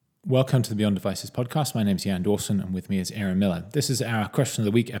Welcome to the Beyond Devices podcast. My name is Jan Dawson, and with me is Aaron Miller. This is our Question of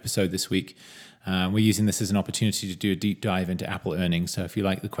the Week episode this week. We're using this as an opportunity to do a deep dive into Apple earnings. So if you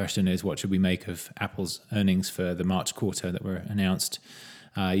like, the question is, what should we make of Apple's earnings for the March quarter that were announced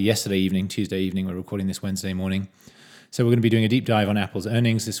yesterday evening, Tuesday evening? We're recording this Wednesday morning. So we're going to be doing a deep dive on Apple's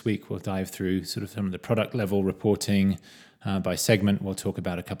earnings this week. We'll dive through sort of some of the product level reporting by segment. We'll talk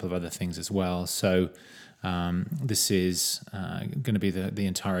about a couple of other things as well. So this is going to be the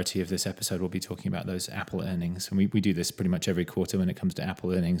entirety of this episode. We'll be talking about those Apple earnings. And we do this pretty much every quarter when it comes to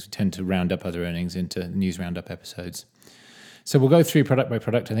Apple earnings. We tend to round up other earnings into news roundup episodes. So we'll go through product by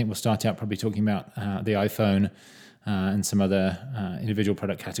product. I think we'll start out probably talking about the iPhone and some other individual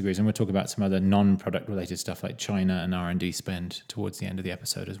product categories. And we'll talk about some other non-product related stuff like China and R&D spend towards the end of the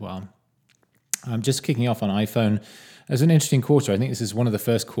episode as well. Just kicking off on iPhone, it was an interesting quarter. I think this is one of the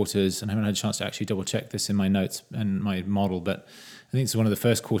first quarters, and I haven't had a chance to actually double check this in my notes and my model, but I think it's one of the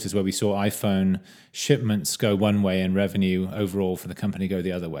first quarters where we saw iPhone shipments go one way and revenue overall for the company go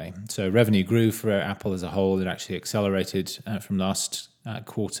the other way. So revenue grew for Apple as a whole. It actually accelerated from last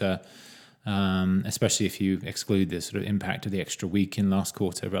quarter, especially if you exclude the sort of impact of the extra week in last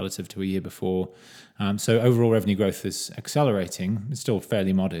quarter relative to a year before. So overall revenue growth is accelerating. It's still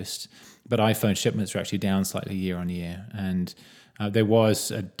fairly modest, but iPhone shipments are actually down slightly year on year. And there was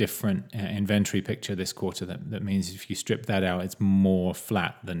a different inventory picture this quarter. That means if you strip that out, it's more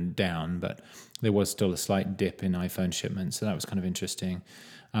flat than down, but there was still a slight dip in iPhone shipments. So that was kind of interesting.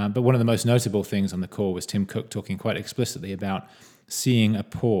 But one of the most notable things on the call was Tim Cook talking quite explicitly about seeing a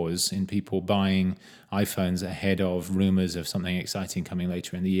pause in people buying iPhones ahead of rumors of something exciting coming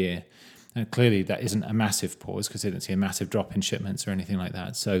later in the year. And clearly that isn't a massive pause because they didn't see a massive drop in shipments or anything like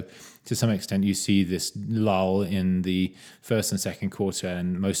that. So to some extent, you see this lull in the first and second quarter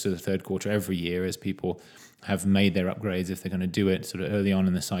and most of the third quarter every year as people have made their upgrades if they're going to do it sort of early on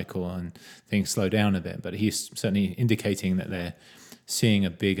in the cycle and things slow down a bit. But he's certainly indicating that they're seeing a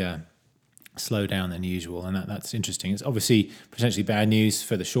bigger slowdown than usual, and that's interesting. It's obviously potentially bad news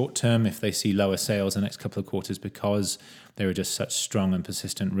for the short term if they see lower sales the next couple of quarters because there are just such strong and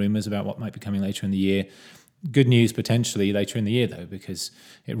persistent rumors about what might be coming later in the year. Good news potentially later in the year, though, because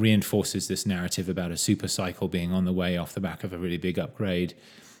it reinforces this narrative about a super cycle being on the way off the back of a really big upgrade.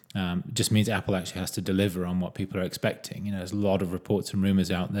 Just means Apple actually has to deliver on what people are expecting. You know, there's a lot of reports and rumors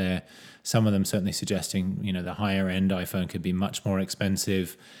out there. Some of them certainly suggesting, you know, the higher end iPhone could be much more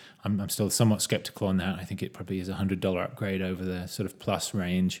expensive. I'm still somewhat skeptical on that. I think it probably is a $100 upgrade over the sort of plus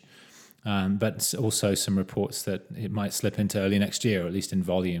range. But also some reports that it might slip into early next year, or at least in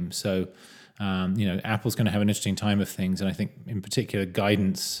volume. So, you know, Apple's going to have an interesting time of things. And I think in particular,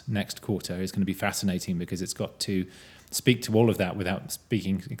 guidance next quarter is going to be fascinating because it's got to speak to all of that without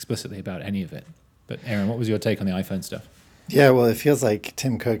speaking explicitly about any of it. But Aaron, what was your take on the iPhone stuff? Yeah, well, it feels like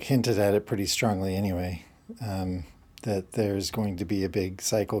Tim Cook hinted at it pretty strongly anyway. That there's going to be a big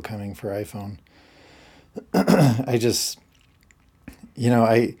cycle coming for iPhone. I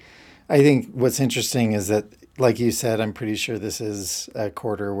think what's interesting is that, like you said, I'm pretty sure this is a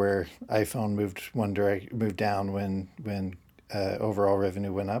quarter where iPhone moved down when overall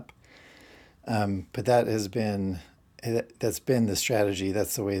revenue went up. But that's been the strategy.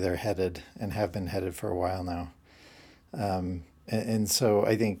 That's the way they're headed and have been headed for a while now. And so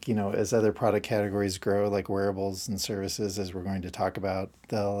I think, you know, as other product categories grow, like wearables and services, as we're going to talk about,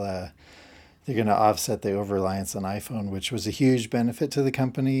 they're going to offset the over-reliance on iPhone, which was a huge benefit to the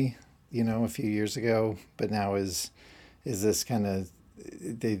company, you know, a few years ago. But now is this kind of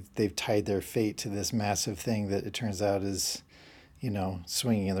they've tied their fate to this massive thing that it turns out is, you know,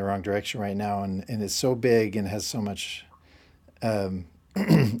 swinging in the wrong direction right now, and it's so big and has so much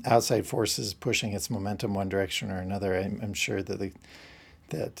outside forces pushing its momentum one direction or another. I'm sure that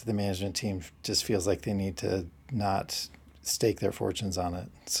the management team just feels like they need to not stake their fortunes on it.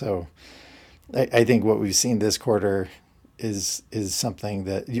 So I think what we've seen this quarter is something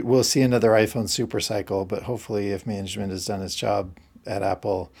that we'll see another iPhone super cycle, but hopefully if management has done its job at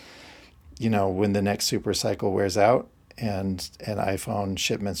Apple, you know, when the next super cycle wears out and iPhone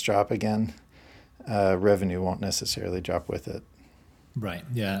shipments drop again, revenue won't necessarily drop with it. Right.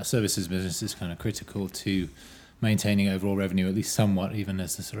 Yeah. Services business is kind of critical to maintaining overall revenue, at least somewhat, even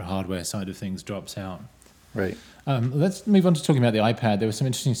as the sort of hardware side of things drops out. Right. Let's move on to talking about the iPad. There was some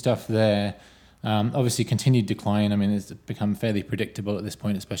interesting stuff there. Obviously, continued decline. I mean, it's become fairly predictable at this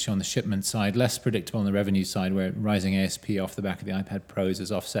point, especially on the shipment side. Less predictable on the revenue side, where rising ASP off the back of the iPad Pros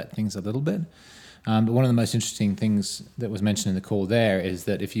has offset things a little bit. But one of the most interesting things that was mentioned in the call there is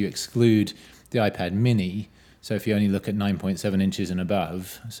that if you exclude the iPad Mini, So if you only look at 9.7 inches and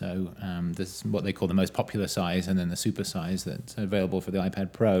above, so this is what they call the most popular size, and then the super size that's available for the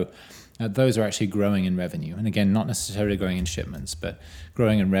iPad Pro, those are actually growing in revenue. And again, not necessarily growing in shipments, but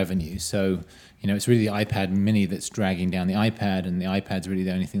growing in revenue. So, it's really the iPad mini that's dragging down the iPad, and the iPad's really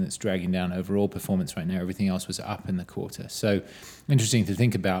the only thing that's dragging down overall performance right now. Everything else was up in the quarter. So interesting to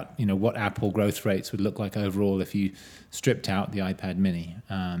think about, what Apple growth rates would look like overall if you stripped out the iPad mini.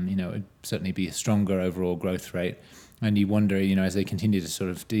 It would certainly be a stronger overall growth rate. And you wonder, as they continue to sort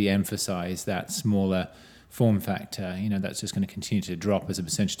of de-emphasize that smaller form factor, that's just going to continue to drop as a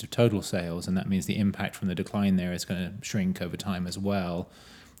percentage of total sales, and that means the impact from the decline there is going to shrink over time as well.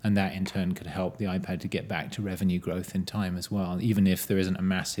 And that in turn could help the iPad to get back to revenue growth in time as well, even if there isn't a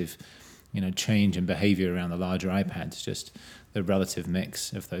massive, change in behavior around the larger iPads. Just the relative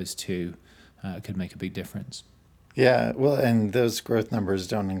mix of those two could make a big difference. Yeah, well, and those growth numbers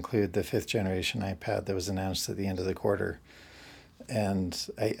don't include the 5th generation iPad that was announced at the end of the quarter. And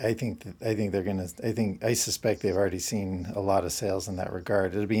I suspect they've already seen a lot of sales in that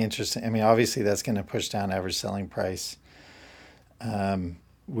regard. It'll be interesting. I mean, obviously that's going to push down average selling price,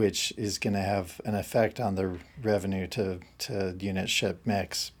 which is going to have an effect on the revenue to unit ship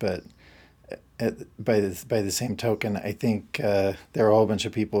mix. But by the same token, I think there are a whole bunch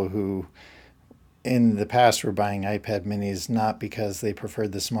of people who in the past were buying iPad minis not because they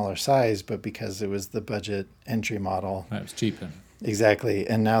preferred the smaller size, but because it was the budget entry model. Right, it was cheaper. Exactly.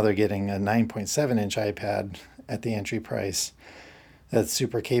 And now they're getting a 9.7 inch iPad at the entry price that's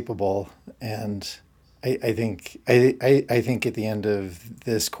super capable. And I think at the end of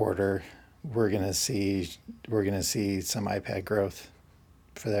this quarter we're gonna see some iPad growth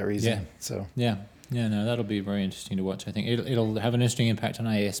for that reason. Yeah. So no, that'll be very interesting to watch. I think it'll have an interesting impact on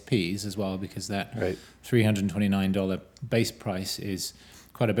ASPs as well, because that $329 base price is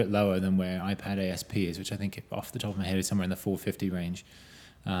quite a bit lower than where iPad ASP is, which I think off the top of my head is somewhere in the $450 range.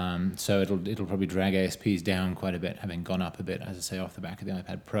 So it'll probably drag ASPs down quite a bit, having gone up a bit, as I say, off the back of the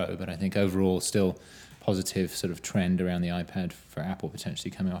iPad Pro. But I think overall still positive sort of trend around the iPad for Apple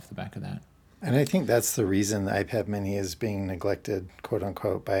potentially coming off the back of that. And I think that's the reason the iPad mini is being neglected, quote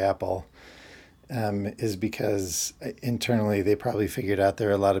unquote, by Apple, is because internally they probably figured out there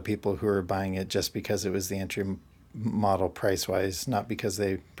are a lot of people who are buying it just because it was the entry model price-wise, not because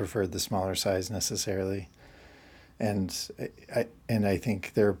they preferred the smaller size necessarily. And I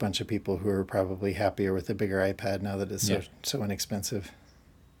think there are a bunch of people who are probably happier with the bigger iPad now that it's so inexpensive.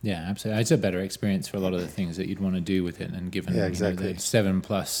 Yeah, absolutely. It's a better experience for a lot of the things that you'd want to do with it, and given the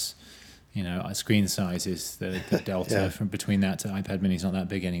 7+ screen sizes, the delta from between that to iPad mini is not that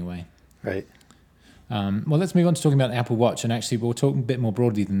big anyway. Right. Well, let's move on to talking about the Apple Watch, and actually we'll talk a bit more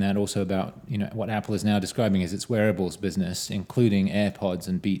broadly than that also about what Apple is now describing as its wearables business, including AirPods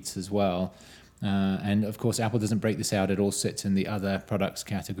and Beats as well. And of course, Apple doesn't break this out; it all sits in the other products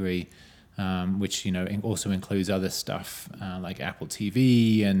category, which also includes other stuff like Apple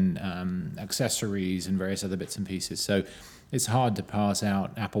TV and accessories and various other bits and pieces. So it's hard to parse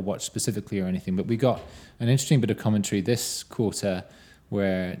out Apple Watch specifically or anything. But we got an interesting bit of commentary this quarter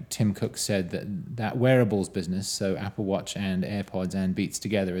where Tim Cook said that wearables business, so Apple Watch and AirPods and Beats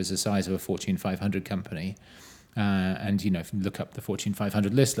together, is the size of a Fortune 500 company. And if you look up the Fortune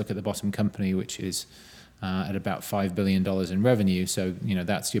 500 list, look at the bottom company, which is at about $5 billion in revenue. So,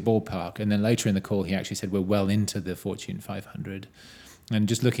 that's your ballpark. And then later in the call, he actually said we're well into the Fortune 500. And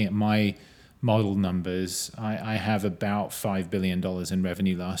just looking at my model numbers, I have about $5 billion in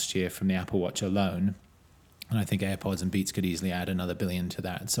revenue last year from the Apple Watch alone. And I think AirPods and Beats could easily add another $1 billion to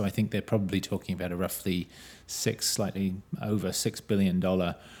that. So I think they're probably talking about a roughly slightly over $6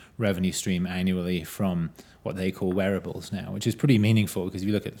 billion revenue stream annually from what they call wearables now, which is pretty meaningful, because if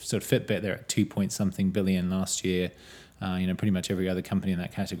you look at sort of Fitbit, they're at 2-point-something billion last year. Pretty much every other company in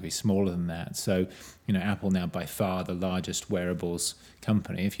that category is smaller than that. So, Apple now by far the largest wearables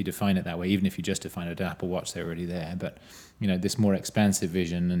company, if you define it that way. Even if you just define it as Apple Watch, they're already there. But, this more expansive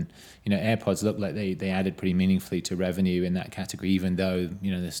vision, and, AirPods look like they added pretty meaningfully to revenue in that category, even though,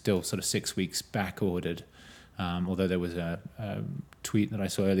 they're still sort of 6 weeks back ordered. Although there was a tweet that I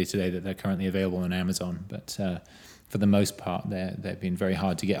saw earlier today that they're currently available on Amazon. But for the most part, they've been very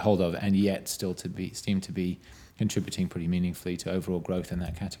hard to get hold of, and yet still seem to be contributing pretty meaningfully to overall growth in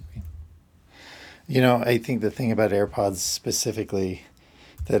that category. I think the thing about AirPods specifically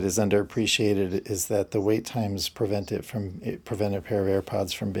that is underappreciated is that the wait times prevent a pair of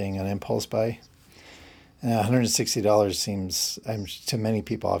AirPods from being an impulse buy. $160 seems, to many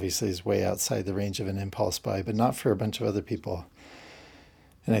people, obviously, is way outside the range of an impulse buy, but not for a bunch of other people.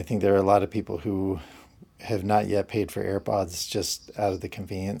 And I think there are a lot of people who have not yet paid for AirPods just out of the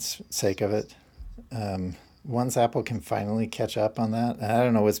convenience sake of it. once Apple can finally catch up on that, and I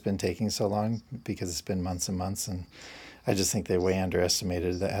don't know what's been taking so long because it's been months and months, and I just think they way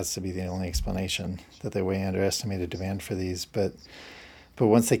underestimated. That has to be the only explanation, that they way underestimated demand for these. But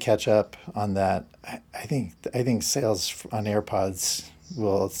once they catch up on that, I think sales on AirPods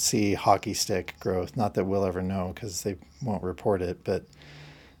will see hockey stick growth. Not that we'll ever know because they won't report it, but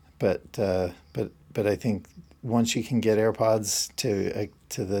I think once you can get AirPods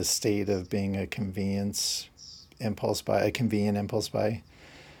to the state of being a convenient impulse buy, I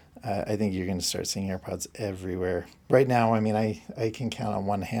think you're going to start seeing AirPods everywhere. Right now, I mean, I can count on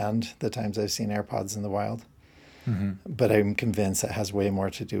one hand the times I've seen AirPods in the wild, but I'm convinced it has way more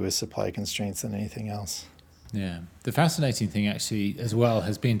to do with supply constraints than anything else. Yeah. The fascinating thing actually as well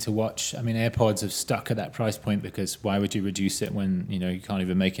has been to watch. I mean, AirPods have stuck at that price point because why would you reduce it when, you can't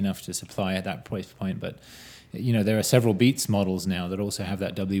even make enough to supply at that price point? But, there are several Beats models now that also have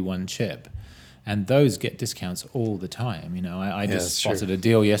that W1 chip. And those get discounts all the time. I just spotted a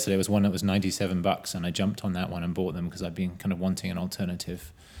deal yesterday. It was one that was $97, and I jumped on that one and bought them because I've been kind of wanting an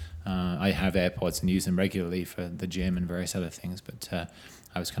alternative. I have AirPods and use them regularly for the gym and various other things, but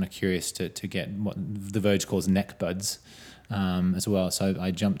I was kind of curious to get what The Verge calls neck buds as well. So I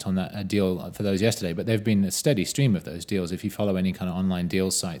jumped on a deal for those yesterday, but there've been a steady stream of those deals. If you follow any kind of online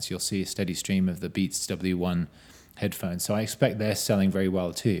deal sites, you'll see a steady stream of the Beats W1 headphones. So I expect they're selling very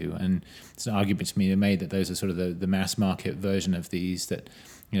well too. And it's an argument to me made that those are sort of the mass market version of these that,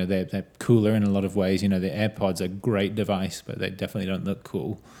 they're cooler in a lot of ways. The AirPods are a great device, but they definitely don't look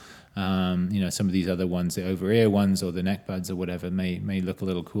cool. Some of these other ones, the over-ear ones or the neck buds or whatever, may look a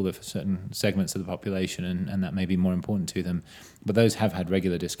little cooler for certain segments of the population, and that may be more important to them. But those have had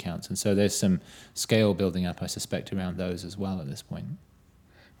regular discounts, and so there's some scale building up, I suspect, around those as well at this point.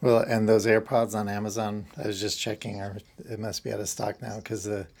 Well, and those AirPods on Amazon, I was just checking, it must be out of stock now because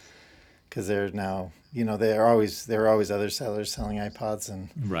they're now, there are always other sellers selling iPods, and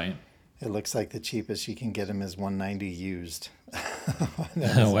right. It looks like the cheapest you can get them is $190 used.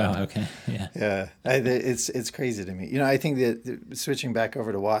 Oh wow! Okay, yeah. Yeah, it's crazy to me. I think that switching back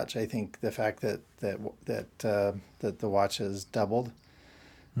over to watch, I think the fact that the watch has doubled,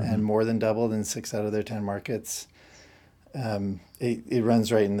 and more than doubled in 6 out of their 10 markets. It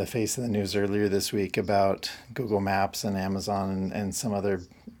runs right in the face of the news earlier this week about Google Maps and Amazon and some other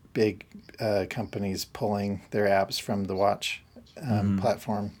big companies pulling their apps from the watch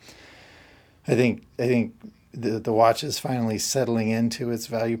platform. I think the watch is finally settling into its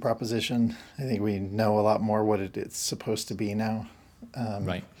value proposition. I think we know a lot more what it's supposed to be now.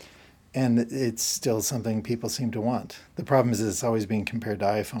 Right. And it's still something people seem to want. The problem is it's always being compared to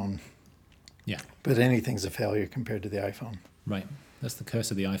iPhone. Yeah. But anything's a failure compared to the iPhone. Right. That's the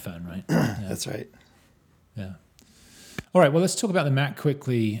curse of the iPhone, right? Yeah. That's right. Yeah. All right. Well, let's talk about the Mac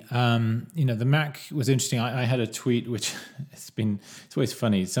quickly. The Mac was interesting. I had a tweet, which it's always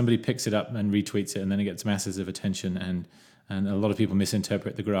funny. Somebody picks it up and retweets it, and then it gets masses of attention, and a lot of people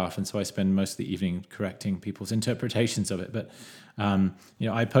misinterpret the graph. And so I spend most of the evening correcting people's interpretations of it. But,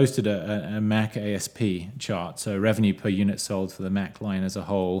 I posted a Mac ASP chart, so revenue per unit sold for the Mac line as a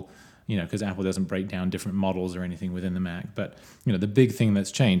whole, because Apple doesn't break down different models or anything within the Mac. But, the big thing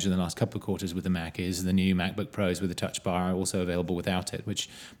that's changed in the last couple of quarters with the Mac is the new MacBook Pros with the Touch Bar are also available without it, which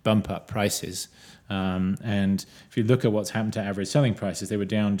bump up prices. And if you look at what's happened to average selling prices, they were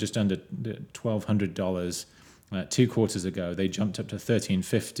down just under $1,200 2 quarters ago. They jumped up to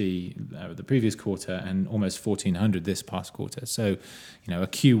 $1,350 the previous quarter and almost $1,400 this past quarter. So, a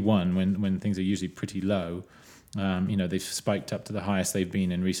Q1 when things are usually pretty low, they've spiked up to the highest they've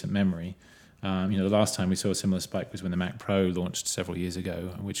been in recent memory. The last time we saw a similar spike was when the Mac Pro launched several years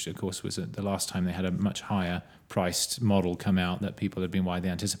ago, which of course was the last time they had a much higher priced model come out that people had been widely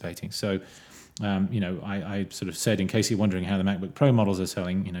anticipating. So, I sort of said, in case you're wondering how the MacBook Pro models are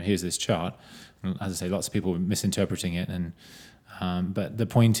selling, here's this chart. As I say, lots of people were misinterpreting it, but the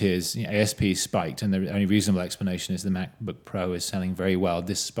point is, ASP spiked, and the only reasonable explanation is the MacBook Pro is selling very well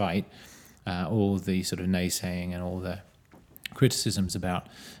despite all the sort of naysaying and all the criticisms about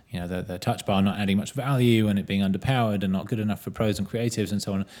the Touch Bar not adding much value and it being underpowered and not good enough for pros and creatives and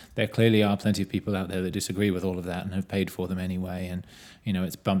so on. There clearly are plenty of people out there that disagree with all of that and have paid for them anyway, and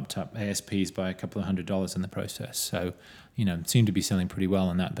it's bumped up ASPs by a couple of $100 in the process. So seem to be selling pretty well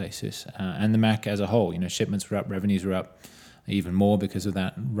on that basis. And the Mac as a whole, shipments were up, revenues were up even more because of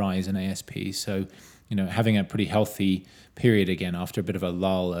that rise in ASP. So having a pretty healthy period again after a bit of a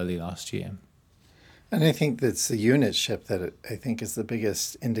lull early last year. And I think that's the unit ship that I think is the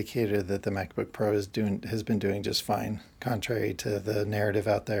biggest indicator that the MacBook Pro has been doing just fine, contrary to the narrative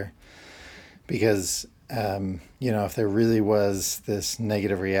out there. Because, if there really was this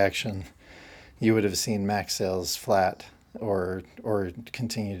negative reaction, you would have seen Mac sales flat or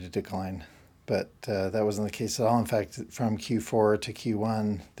continue to decline. But that wasn't the case at all. In fact, from Q4 to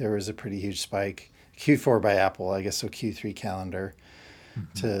Q1, there was a pretty huge spike. Q4 by Apple, I guess, so Q3 calendar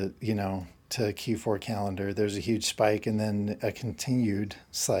to Q4 calendar. There's a huge spike and then a continued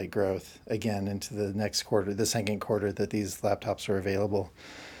slight growth again into the next quarter, the second quarter that these laptops are available.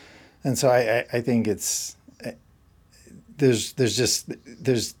 And so I think there's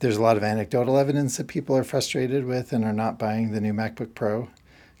a lot of anecdotal evidence that people are frustrated with and are not buying the new MacBook Pro,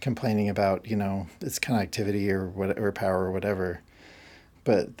 complaining about its connectivity or power or whatever.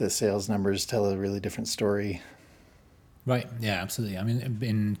 But the sales numbers tell a really different story. Right. Yeah, absolutely. I mean,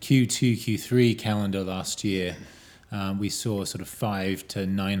 in Q2, Q3 calendar last year, we saw sort of 500,000 to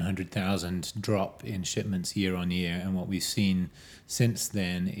 900,000 drop in shipments year on year, and what we've seen since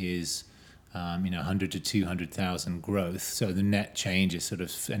then is 100 to 200,000 growth. So the net change is sort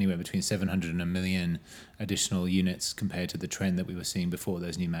of anywhere between 700 and a million additional units compared to the trend that we were seeing before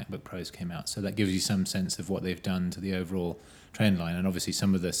those new MacBook Pros came out. So that gives you some sense of what they've done to the overall trend line. And obviously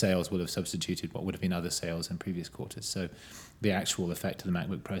some of the sales will have substituted what would have been other sales in previous quarters. So the actual effect of the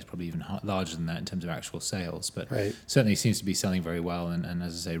MacBook Pro is probably even larger than that in terms of actual sales. But certainly seems to be selling very well and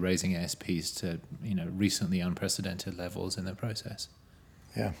as I say, raising ASPs to recently unprecedented levels in the process.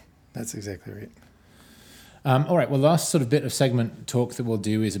 Yeah. That's exactly right. All right. Well, last sort of bit of segment talk that we'll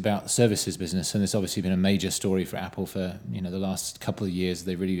do is about the services business, and it's obviously been a major story for Apple for the last couple of years.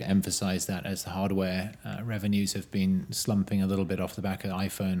 They really emphasized that as the hardware revenues have been slumping a little bit off the back of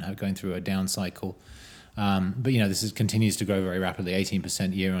iPhone, going through a down cycle. But this continues to grow very rapidly.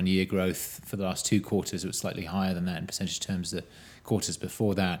 18% year-on-year growth for the last 2 quarters. It was slightly higher than that in percentage terms the quarters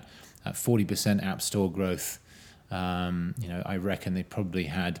before that. 40% App Store growth. I reckon they probably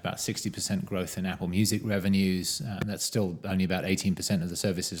had about 60% growth in Apple Music revenues. That's still only about 18% of the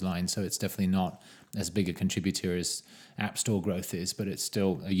services line, so it's definitely not as big a contributor as App Store growth is, but it's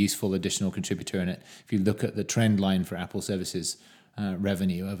still a useful additional contributor in it. If you look at the trend line for Apple services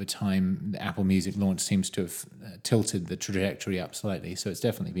revenue over time, the Apple Music launch seems to have tilted the trajectory up slightly, so it's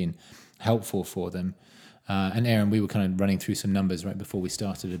definitely been helpful for them. And Aaron, we were kind of running through some numbers right before we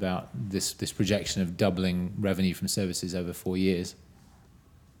started about this projection of doubling revenue from services over 4 years.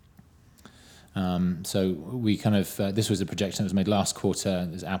 So we kind of, this was a projection that was made last quarter.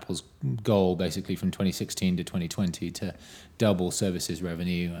 There's Apple's goal basically from 2016 to 2020 to double services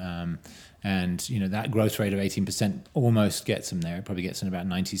revenue. And that growth rate of 18% almost gets them there. It probably gets in about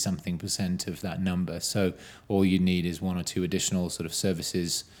 90-something% of that number. So all you need is 1 or 2 additional sort of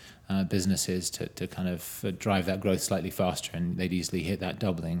services businesses to kind of drive that growth slightly faster, and they'd easily hit that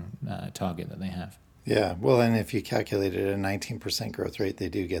doubling target that they have. Yeah, well, and if you calculated a 19% growth rate, they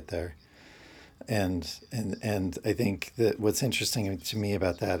do get there. And I think that what's interesting to me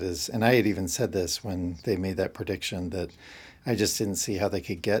about that is, and I had even said this when they made that prediction, that I just didn't see how they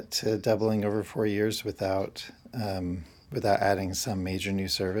could get to doubling over 4 years without adding some major new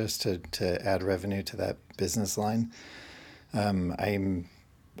service to add revenue to that business line.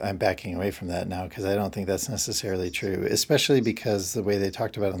 I'm backing away from that now because I don't think that's necessarily true, especially because the way they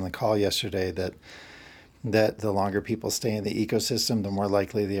talked about on the call yesterday that the longer people stay in the ecosystem, the more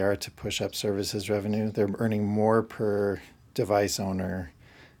likely they are to push up services revenue. They're earning more per device owner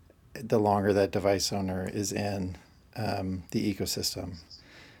the longer that device owner is in the ecosystem.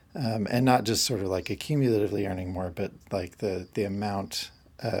 And not just sort of like accumulatively earning more, but like the amount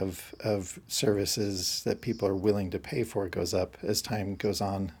of services that people are willing to pay for goes up as time goes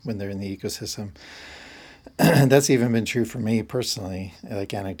on when they're in the ecosystem. That's even been true for me personally. Like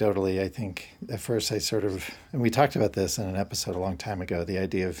anecdotally, I think at first and we talked about this in an episode a long time ago, the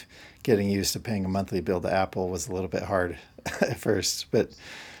idea of getting used to paying a monthly bill to Apple was a little bit hard at first, but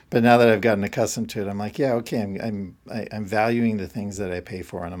now that I've gotten accustomed to it, I'm like, yeah, okay, I'm valuing the things that I pay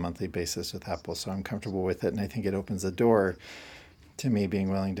for on a monthly basis with Apple, so I'm comfortable with it, and I think it opens the door to me being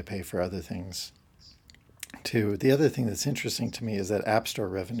willing to pay for other things too. The other thing that's interesting to me is that App Store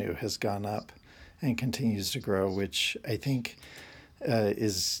revenue has gone up and continues to grow, which I think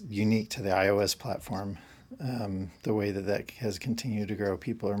is unique to the iOS platform. The way that has continued to grow,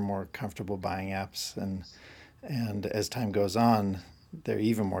 people are more comfortable buying apps, and as time goes on, they're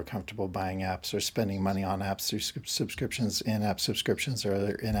even more comfortable buying apps or spending money on apps through subscriptions, in-app subscriptions, or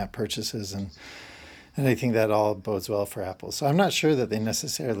other in-app purchases, and I think that all bodes well for Apple. So I'm not sure that they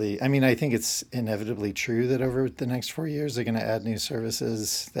necessarily, I think it's inevitably true that over the next 4 years, they're going to add new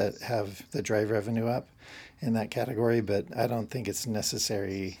services that drive revenue up in that category. But I don't think it's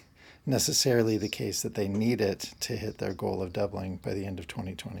necessarily the case that they need it to hit their goal of doubling by the end of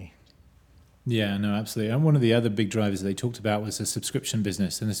 2020. Yeah, no, absolutely. And one of the other big drivers they talked about was the subscription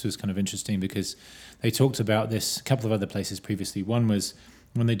business. And this was kind of interesting because they talked about this a couple of other places previously. One was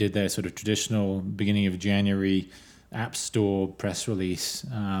when they did their sort of traditional beginning of January App Store press release.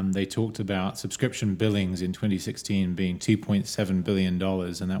 They talked about subscription billings in 2016 being $2.7 billion,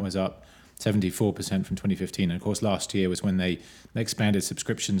 and that was up 74% from 2015. And of course, last year was when they expanded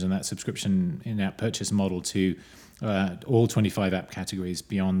subscriptions and that subscription in-app purchase model to all 25 app categories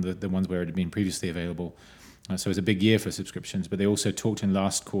beyond the ones where it had been previously available. So it was a big year for subscriptions, but they also talked in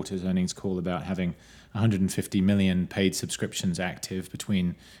last quarter's earnings call about having 150 million paid subscriptions active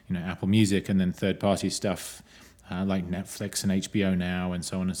between Apple Music and then third-party stuff like Netflix and HBO Now and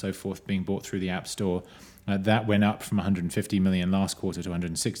so on and so forth being bought through the App Store. That went up from 150 million last quarter to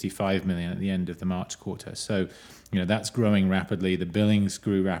 165 million at the end of the March quarter. So, that's growing rapidly. The billings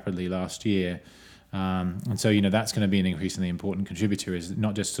grew rapidly last year. And so, that's going to be an increasingly important contributor, is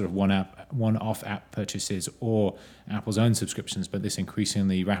not just sort of one-off app purchases or Apple's own subscriptions, but this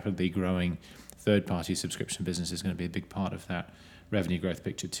increasingly rapidly growing third-party subscription business is going to be a big part of that revenue growth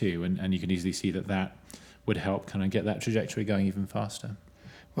picture too. And you can easily see that would help kind of get that trajectory going even faster.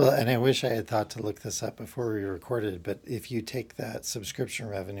 Well, and I wish I had thought to look this up before we recorded, but if you take that subscription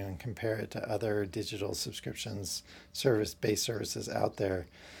revenue and compare it to other digital subscriptions, service-based services out there,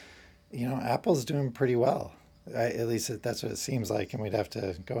 Apple's doing pretty well. At least that's what it seems like, and we'd have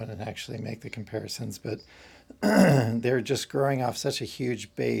to go in and actually make the comparisons. But they're just growing off such a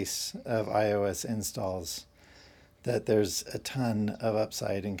huge base of iOS installs that there's a ton of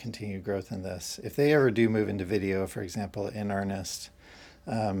upside and continued growth in this. If they ever do move into video, for example, in earnest,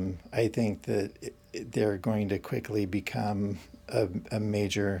 I think that they're going to quickly become a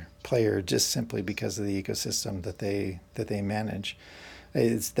major player just simply because of the ecosystem that they manage.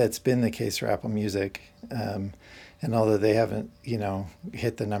 That's been the case for Apple Music, and although they haven't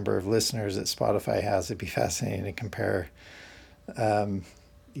hit the number of listeners that Spotify has, it'd be fascinating to compare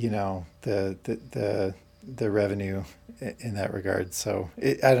the revenue in that regard. So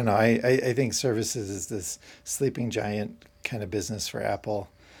I don't know. I think services is this sleeping giant kind of business for Apple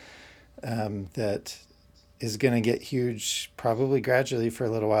that is going to get huge probably gradually for a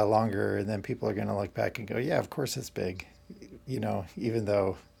little while longer, and then people are going to look back and go, yeah, of course it's big. Even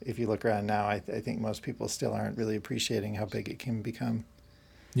though if you look around now, I think most people still aren't really appreciating how big it can become.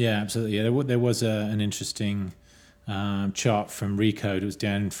 Yeah, absolutely. Yeah, there was an interesting chart from Recode. It was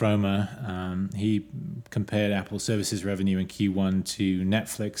Dan Fromer. He compared Apple services revenue in Q1 to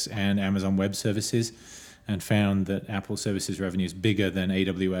Netflix and Amazon Web Services and found that Apple services revenue is bigger than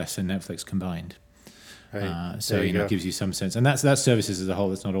AWS and Netflix combined. Right. So it gives you some sense. And that's services as a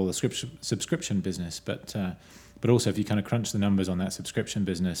whole. It's not all the subscription business, but also if you kind of crunch the numbers on that subscription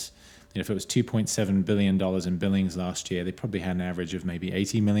business, if it was $2.7 billion in billings last year, they probably had an average of maybe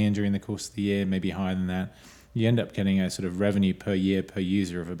 80 million during the course of the year, maybe higher than that. You end up getting a sort of revenue per year per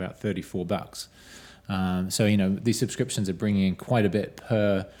user of about $34. So, these subscriptions are bringing in quite a bit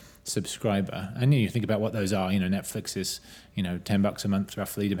per subscriber. And you think about what those are. Netflix is, $10 a month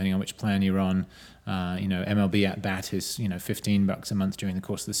roughly, depending on which plan you're on. MLB at bat is, $15 a month during the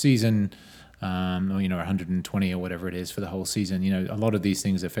course of the season. Or 120 or whatever it is for the whole season. A lot of these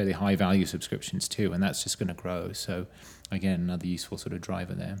things are fairly high value subscriptions too, and that's just going to grow. So again, another useful sort of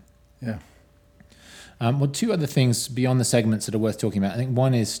driver there. Yeah. Well, two other things beyond the segments that are worth talking about. I think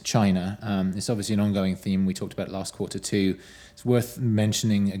one is China. It's obviously an ongoing theme. We talked about it last quarter too. It's worth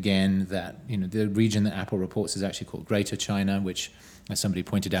mentioning again that the region that Apple reports is actually called Greater China, which, as somebody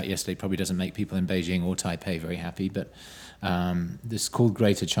pointed out yesterday, probably doesn't make people in Beijing or Taipei very happy. But this is called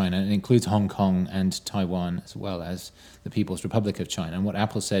Greater China. It includes Hong Kong and Taiwan, as well as the People's Republic of China. And what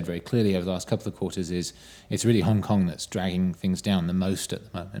Apple said very clearly over the last couple of quarters is it's really Hong Kong that's dragging things down the most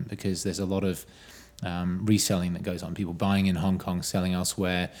at the moment, because there's a lot of reselling that goes on, people buying in Hong Kong, selling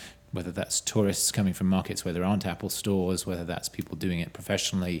elsewhere, whether that's tourists coming from markets where there aren't Apple stores, whether that's people doing it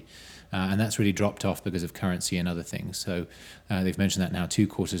professionally. And that's really dropped off because of currency and other things. So they've mentioned that now 2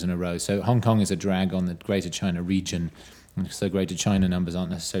 quarters in a row. So Hong Kong is a drag on the Greater China region. So Greater China numbers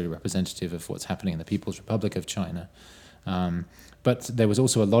aren't necessarily representative of what's happening in the People's Republic of China. But there was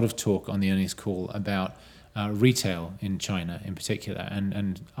also a lot of talk on the earnings call about retail in China in particular.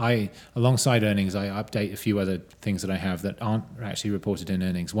 And I, alongside earnings, I update a few other things that I have that aren't actually reported in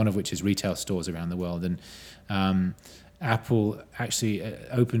earnings, one of which is retail stores around the world. And Apple actually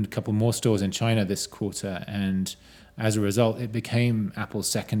opened a couple more stores in China this quarter, and as a result, it became Apple's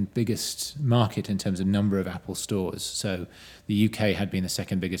second biggest market in terms of number of Apple stores. So the UK had been the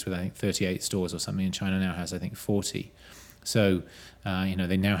second biggest with, I think, 38 stores or something, and China now has, I think, 40. So,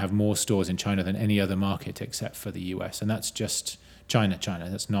 they now have more stores in China than any other market except for the US. And that's just China.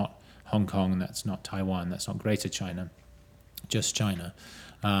 That's not Hong Kong, and that's not Taiwan, that's not Greater China, just China.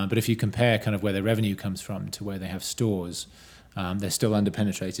 But if you compare kind of where their revenue comes from to where they have stores, they're still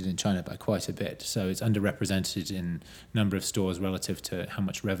underpenetrated in China by quite a bit. So it's underrepresented in number of stores relative to how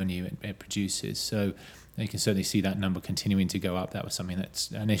much revenue it produces. So you can certainly see that number continuing to go up. That was something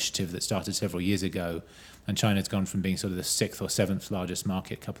that's an initiative that started several years ago. And China's gone from being sort of the 6th or 7th largest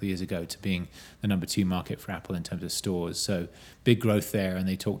market a couple of years ago to being the number 2 market for Apple in terms of stores. So big growth there, and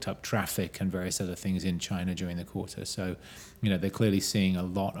they talked up traffic and various other things in China during the quarter. So, they're clearly seeing a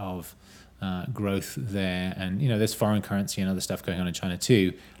lot of growth there. And, there's foreign currency and other stuff going on in China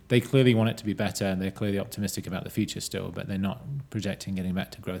too. They clearly want it to be better, and they're clearly optimistic about the future still, but they're not projecting getting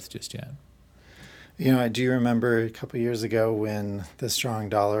back to growth just yet. I do remember a couple of years ago when the strong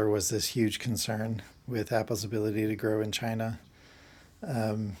dollar was this huge concern with Apple's ability to grow in China.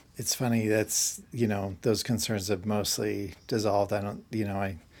 It's funny that's, those concerns have mostly dissolved. I don't,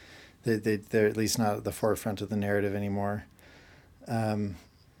 they're at least not at the forefront of the narrative anymore.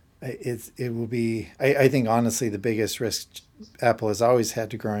 It will be, I think honestly, the biggest risk Apple has always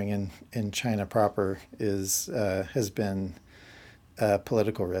had to growing in China proper has been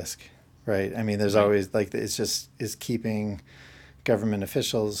political risk. Right. I mean, there's always is keeping government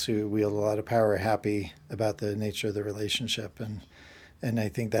officials who wield a lot of power happy about the nature of the relationship. And I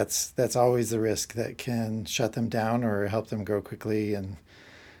think that's always the risk that can shut them down or help them grow quickly. And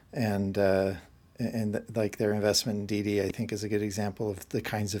like their investment in Didi, I think, is a good example of the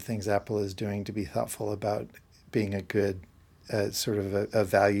kinds of things Apple is doing to be thoughtful about being a good sort of a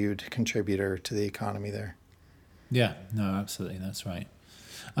valued contributor to the economy there. Yeah, no, absolutely. That's right.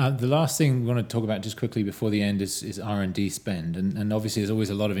 The last thing we want to talk about just quickly before the end is R&D spend. And obviously there's always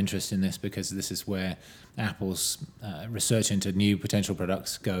a lot of interest in this because this is where Apple's research into new potential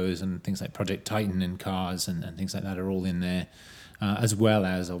products goes, and things like Project Titan in cars and things like that are all in there, as well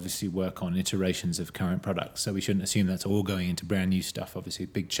as obviously work on iterations of current products. So we shouldn't assume that's all going into brand new stuff. Obviously a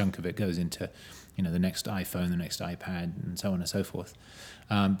big chunk of it goes into the next iPhone, the next iPad, and so on and so forth.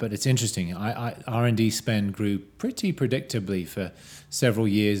 But it's interesting. R&D spend grew pretty predictably for several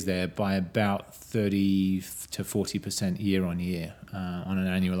years there by about 30 to 40% year on year on an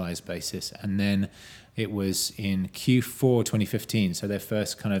annualized basis. And then it was in Q4 2015, so their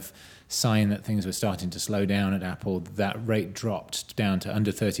first kind of sign that things were starting to slow down at Apple, that rate dropped down to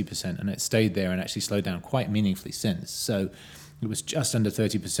under 30%, and it stayed there and actually slowed down quite meaningfully since. So it was just under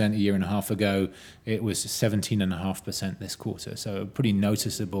 30% a year and a half ago. It was 17.5% this quarter. So a pretty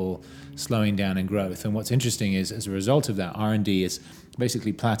noticeable slowing down in growth. And what's interesting is, as a result of that, R&D is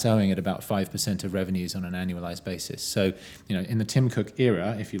basically plateauing at about 5% of revenues on an annualized basis. So, in the Tim Cook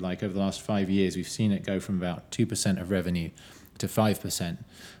era, if you like, over the last 5 years, we've seen it go from about 2% of revenue to 5%.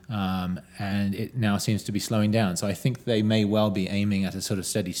 And it now seems to be slowing down. So I think they may well be aiming at a sort of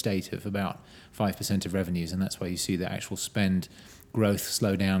steady state of about 5% of revenues, and that's why you see the actual spend growth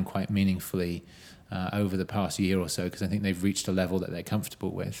slow down quite meaningfully over the past year or so, because I think they've reached a level that they're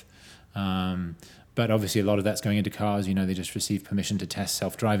comfortable with. But obviously a lot of that's going into cars. They just received permission to test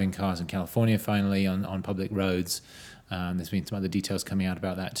self-driving cars in California finally on public roads. There's been some other details coming out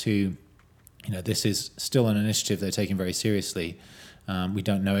about that too. This is still an initiative they're taking very seriously. We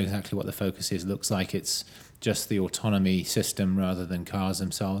don't know exactly what the focus is. Looks like it's just the autonomy system rather than cars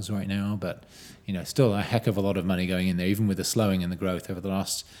themselves right now. But, still a heck of a lot of money going in there. Even with the slowing in the growth over the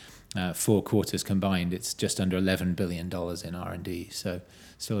last 4 quarters combined, it's just under $11 billion in R&D. So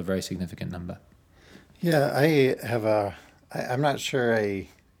still a very significant number. Yeah, I'm not sure I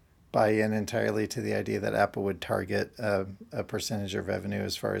buy in entirely to the idea that Apple would target a percentage of revenue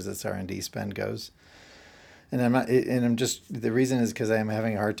as far as its R&D spend goes. And the reason is because I'm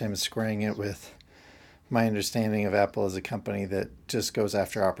having a hard time squaring it with my understanding of Apple as a company that just goes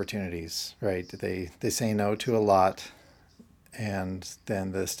after opportunities, right? They say no to a lot, and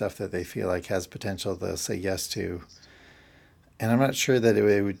then the stuff that they feel like has potential, they'll say yes to. And I'm not sure that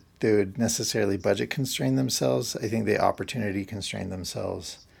they would necessarily budget constrain themselves. I think they opportunity constrain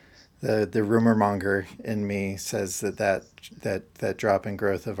themselves. The rumor monger in me says that drop in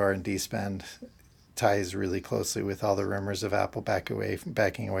growth of R&D spend ties really closely with all the rumors of Apple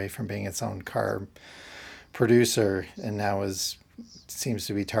backing away from being its own car producer, and now seems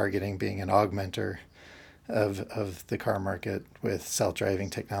to be targeting being an augmenter of the car market with self-driving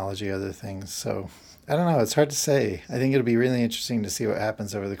technology, other things. So I don't know. It's hard to say. I think it'll be really interesting to see what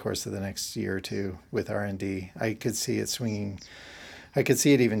happens over the course of the next year or two with R&D. I could see it swinging. I could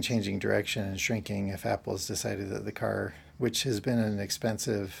see it even changing direction and shrinking if Apple's decided that the car, which has been an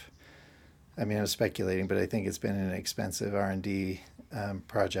expensive, I'm speculating, but I think it's been an expensive R&D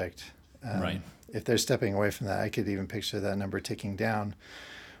project. Right. If they're stepping away from that, I could even picture that number ticking down,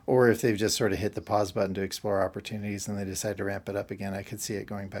 or if they've just sort of hit the pause button to explore opportunities and they decide to ramp it up again, I could see it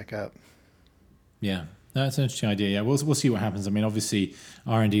going back up. Yeah. No, that's an interesting idea. Yeah, we'll see what happens. I mean, obviously,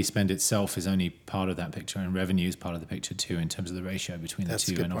 R&D spend itself is only part of that picture, and revenue is part of the picture too, in terms of the ratio between the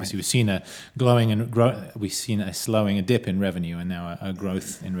two. And obviously, we've seen a slowing, a dip in revenue, and now a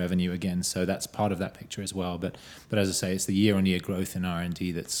growth in revenue again. So that's part of that picture as well. But as I say, it's the year-on-year growth in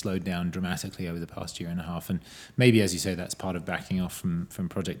R&D that's slowed down dramatically over the past year and a half. And maybe, as you say, that's part of backing off from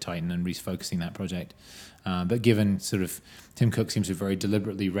Project Titan and refocusing that project. But given sort of Tim Cook seems to have very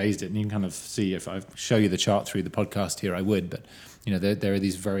deliberately raised it, and you can kind of see, if I show you the chart through the podcast here, I would, but there are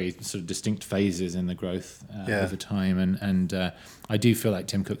these very sort of distinct phases in the growth over time, and I do feel like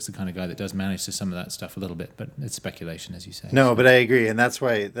Tim Cook's the kind of guy that does manage to some of that stuff a little bit, but it's speculation, as you say. No, but I agree, and that's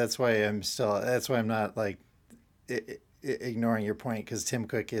why I'm not like ignoring your point, because Tim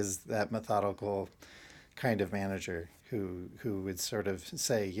Cook is that methodical kind of manager who would sort of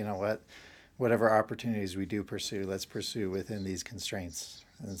say, you know what, whatever opportunities we do pursue, let's pursue within these constraints.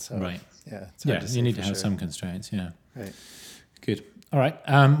 And so, you need to have some constraints. Yeah. Right. Good. All right.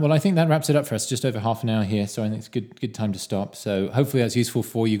 Well, I think that wraps it up for us. Just over half an hour here, so I think it's a good time to stop. So hopefully that's useful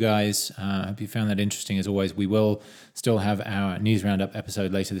for you guys. I hope you found that interesting. As always, we will still have our news roundup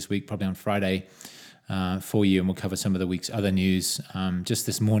episode later this week, probably on Friday, for you, and we'll cover some of the week's other news. Just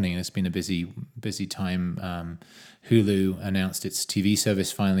this morning, it's been a busy time. Hulu announced its TV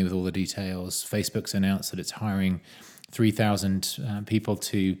service finally with all the details. Facebook's announced that it's hiring 3,000 people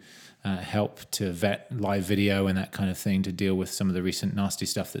to help to vet live video and that kind of thing, to deal with some of the recent nasty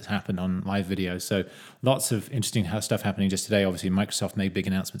stuff that's happened on live video. So lots of interesting stuff happening just today. Obviously, Microsoft made big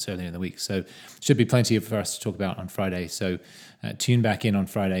announcements earlier in the week, so should be plenty for us to talk about on Friday. So tune back in on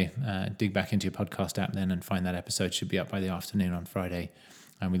Friday, dig back into your podcast app then, and find that episode. Should be up by the afternoon on Friday.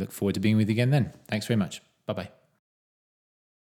 And we look forward to being with you again then. Thanks very much. Bye-bye.